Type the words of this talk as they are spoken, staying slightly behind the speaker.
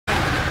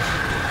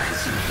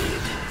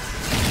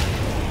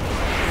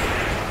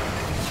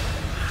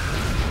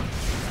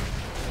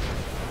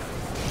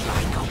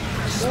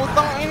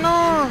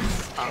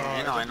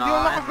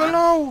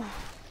no!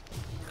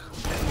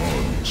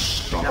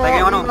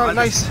 Natay yung ano.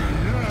 Nice.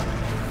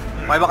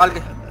 May bakal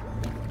ka.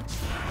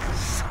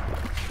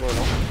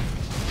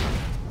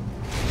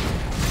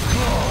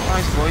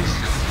 Nice boys.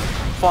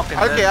 Fucking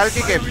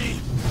Alki, Kev.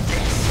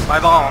 May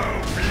bakal ako.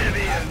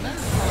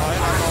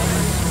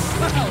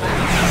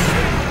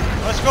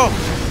 Let's go.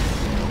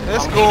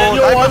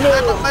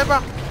 Tie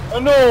back.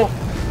 Ano?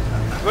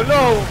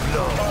 Galaw.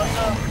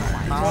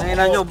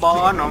 Tanginan nyo,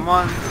 baka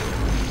naman.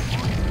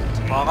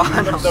 Baka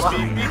naman.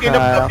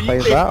 Okay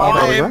ba?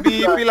 Okay ba?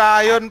 MVP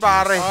Lion,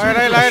 pare. Okay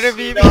na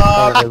MVP.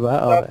 Okay ba?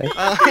 Okay.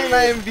 Okay na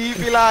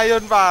MVP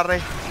Lion, pare.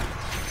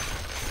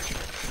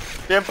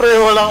 Siyempre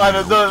walang ano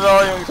doon, no?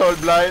 Yung soul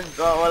blind.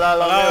 Wala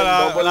lang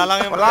yun. Wala lang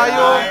yung wala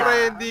yun, pre.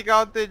 Hindi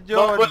counted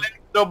yun.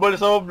 Double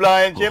soul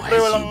blind. Siyempre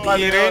walang ano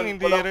yun.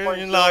 Hindi rin.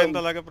 Yung Lion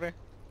talaga, pre.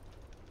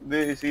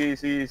 Hindi, si.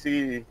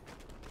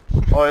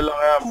 Okay lang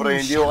yan,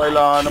 pre. Hindi ko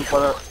kailangan ng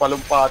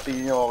palumpati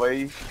nyo,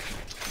 okay?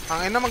 Ang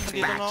ina,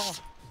 magdito na ako.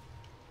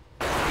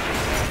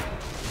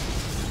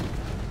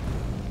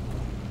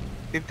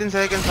 15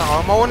 seconds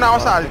ako. Mauna ako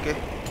sa Alke.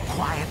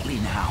 Quietly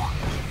now.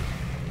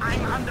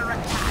 I'm under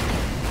attack.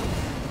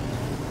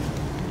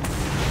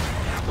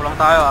 Kulang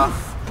tayo ah.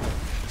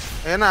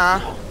 Ayan na ah.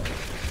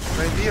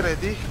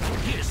 Ready.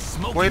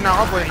 Buhay na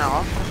ako.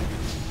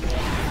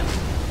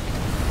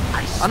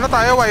 Ano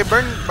tayo,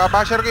 Wyvern?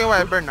 Babasher ko yung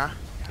Wyvern ah.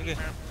 Sige.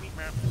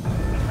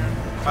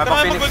 May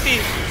pang Phoenix.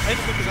 Ay,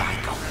 magulti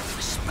ka.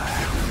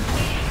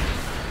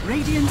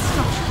 Radiant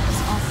structures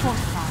are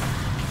fortified.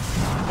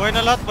 Buhay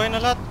na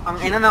lahat. Ang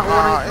ina na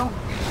kuha na ito.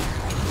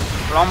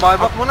 Wala akong bakal.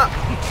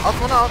 Out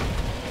muna.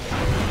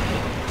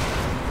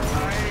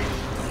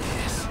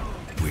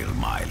 Will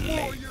my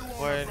leg.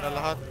 Buhay na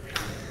lahat.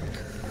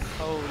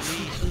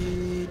 Holy.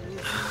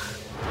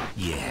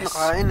 Yes.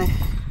 Nakain eh.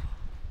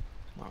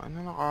 Ano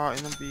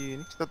nakain ng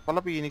Phoenix? That pala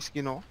Phoenix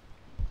kino.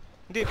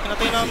 Hindi,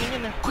 pinatay namin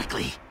yun eh.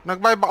 Quickly.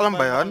 Nag-buyback lang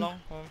ba yan?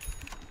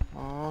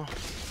 Oh.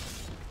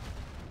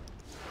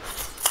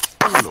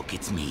 Look,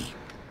 it's me.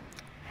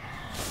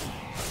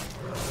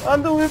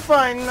 Ando we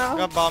fine now?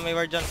 Baka may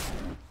ward dyan.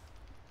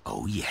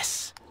 Oh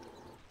yes.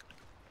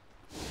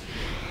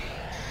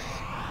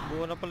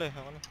 Buo na pala eh.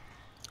 Ako na.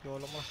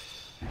 Yolo mo.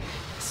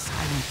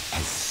 Silent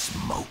as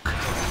smoke.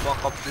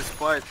 Walk up this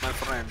fight, my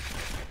friend.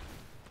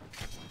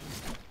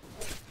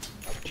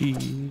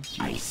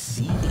 I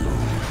see you.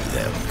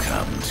 They'll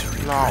come to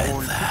regret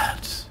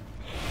that.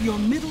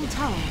 Your middle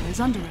tower is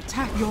under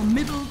attack. Your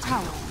middle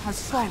tower has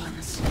fallen.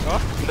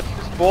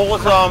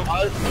 Focus on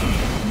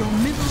Your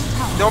middle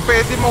tower. Hindi ako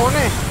pwede muna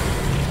eh.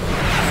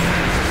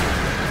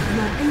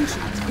 Your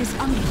ancient is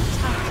under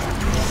attack.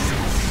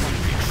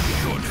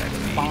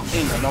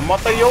 Pangin na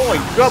namatay ako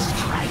eh. Gab!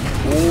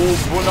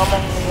 Ubo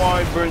namang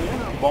Wyvern yun.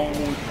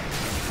 Bangun.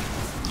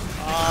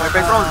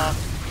 Weapon thrown.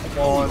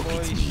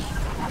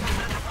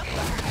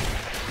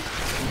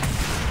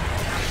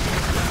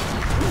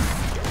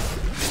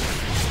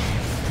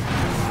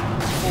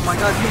 Oh my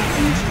god. Your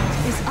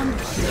ancient is under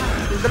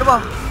attack. Yung dalawa.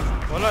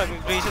 Wala,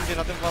 may brazen din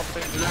natin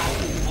papatay.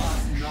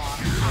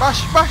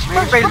 Bash!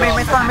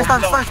 May stun.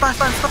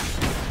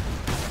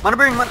 Mana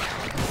burn, man.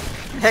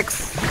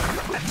 Hex.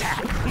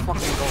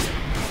 Fucking go.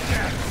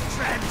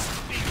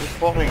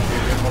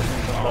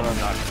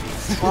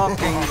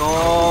 Fucking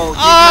go.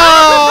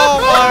 Oh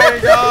my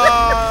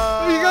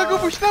god! Uy, gago,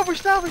 push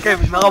na.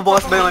 Kev,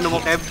 nakabukas ba yung ano mo,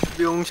 Kev?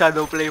 Yung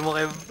shadow play mo,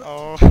 Kev?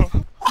 Oh.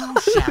 Who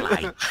shall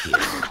I kill?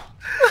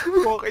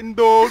 Fucking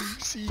dog.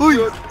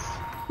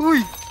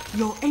 Uy!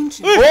 Your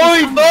ancient.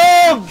 Hoy,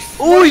 dog!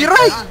 Uy,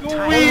 Rai! Oh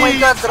my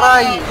god,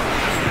 Rai!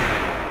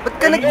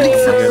 Ba't ka nag-blink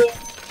sa...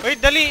 Wait,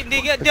 dali!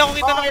 Hindi ako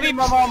kita ng creeps!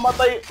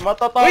 Mamamatay,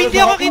 matatalo. Wait, hindi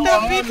ako kita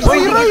ng creeps!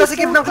 Uy, Rai! Kasi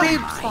Kev ng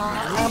creeps!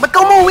 Ba't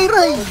ka umuwi,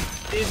 Rai?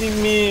 Hindi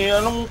me,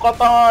 anong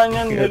katangahan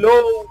yan? Hello?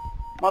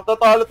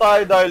 Matatalo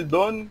tayo dahil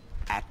doon?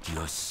 At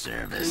your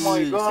service. Oh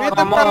my god. Wait,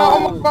 na ako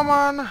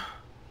magpamana.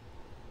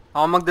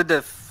 Ako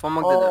magde-def.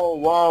 Oh,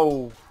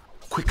 wow.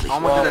 Quickly. Ako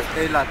magde-def.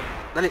 Kayo lahat.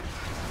 Dali.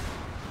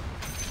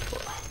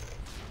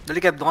 Dali,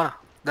 Kev. Doon ka na.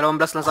 Dalawang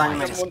blast lang sa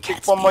akin. Muntik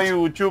pa may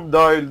YouTube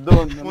dahil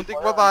doon. Muntik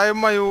pa tayo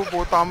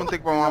mayupo.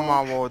 Muntik pa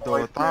mamawo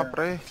dota,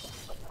 pre.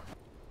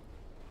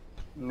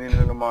 Hindi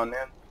na naman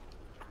yan.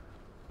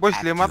 Boys,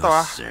 5 to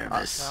ah.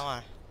 Service.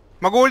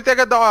 Mag-ulti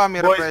agad ako ah, may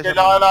Boys, repression.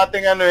 kailangan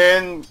natin ano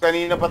yun.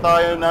 Kanina pa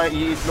tayo na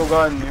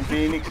iitlogan. Yung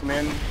Phoenix,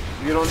 man.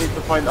 You don't need to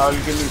find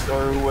Alchemist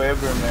or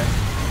whoever, man.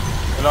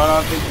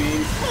 Kailangan natin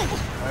Phoenix.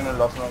 Ayun, ang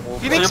last ng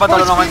kubo. Phoenix, Sino ba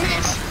boys, talon ako?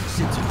 Phoenix.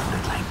 Since you put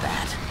it like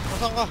that.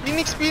 Nasaan ka?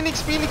 Phoenix,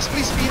 please, Phoenix.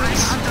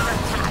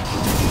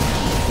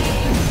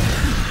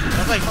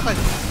 Patay!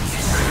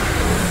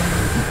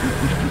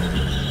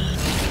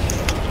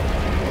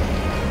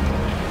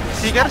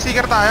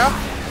 Seeker tayo.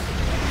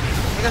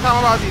 May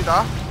kasama ba ako dito?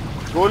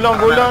 Go lang,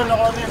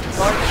 nakanin.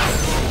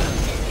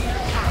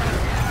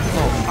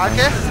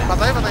 Alke,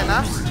 patay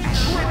na.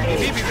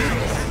 BB.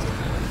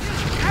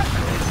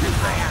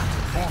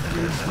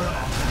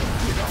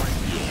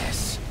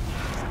 Yes.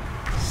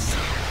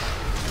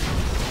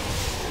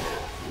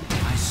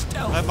 My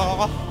stealth Ay,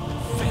 baka ka.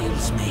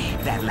 fails me.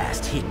 That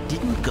last hit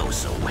didn't go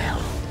so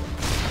well.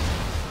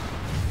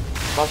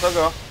 Basag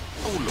ah.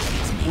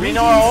 Uwi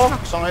na ako.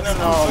 Tangin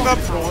na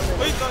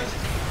Wait, guys.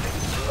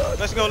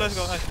 Let's go. Nice.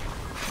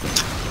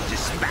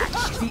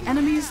 The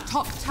enemy's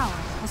top tower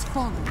has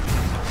fallen.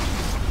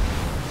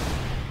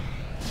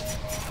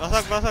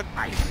 Basag.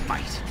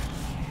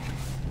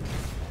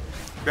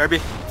 BRB.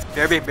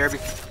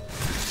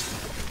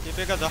 Keep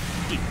it good, ah.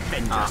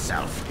 Defend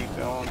yourself.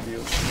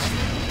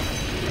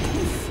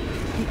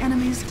 The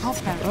enemy's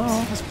top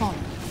barracks has fallen.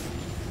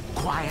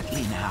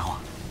 Quietly now.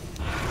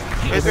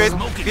 Wait.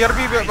 BRB,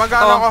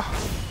 mag-ano ako.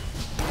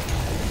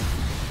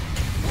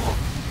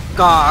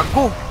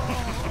 Gago!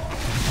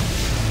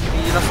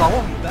 Hilas ako.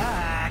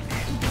 Back.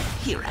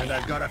 Here I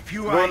am. Got a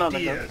few Go na,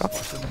 ideas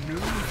for some new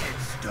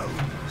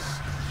headstones.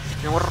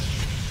 Yung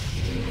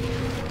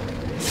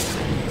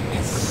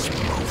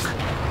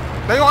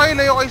Layo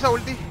kayo sa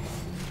ulti.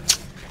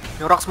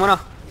 Yung rocks muna.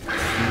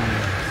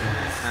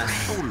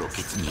 Oh, look,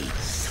 it's me.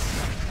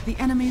 The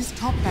enemy's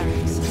top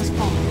barracks has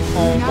fallen.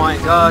 Oh We now my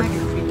have god.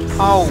 mega creeps.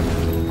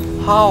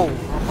 How?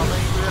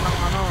 Papatayin ko yan ng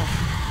ano.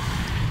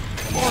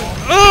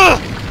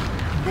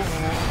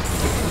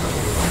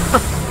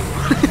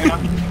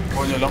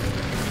 Ako nyo lang.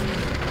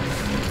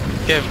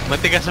 Kev,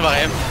 matigas ba,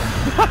 Kev?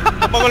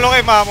 Magulo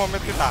kay mama,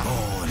 met kita.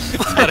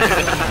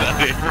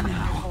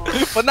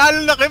 Panalo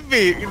na Kev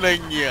eh,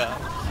 ilang niya.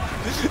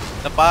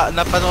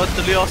 Napanood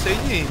tuloy ako sa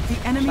inyo eh. The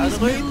enemy's Ano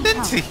ko middle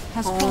intense tower eh.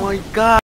 has Oh fallen. my god.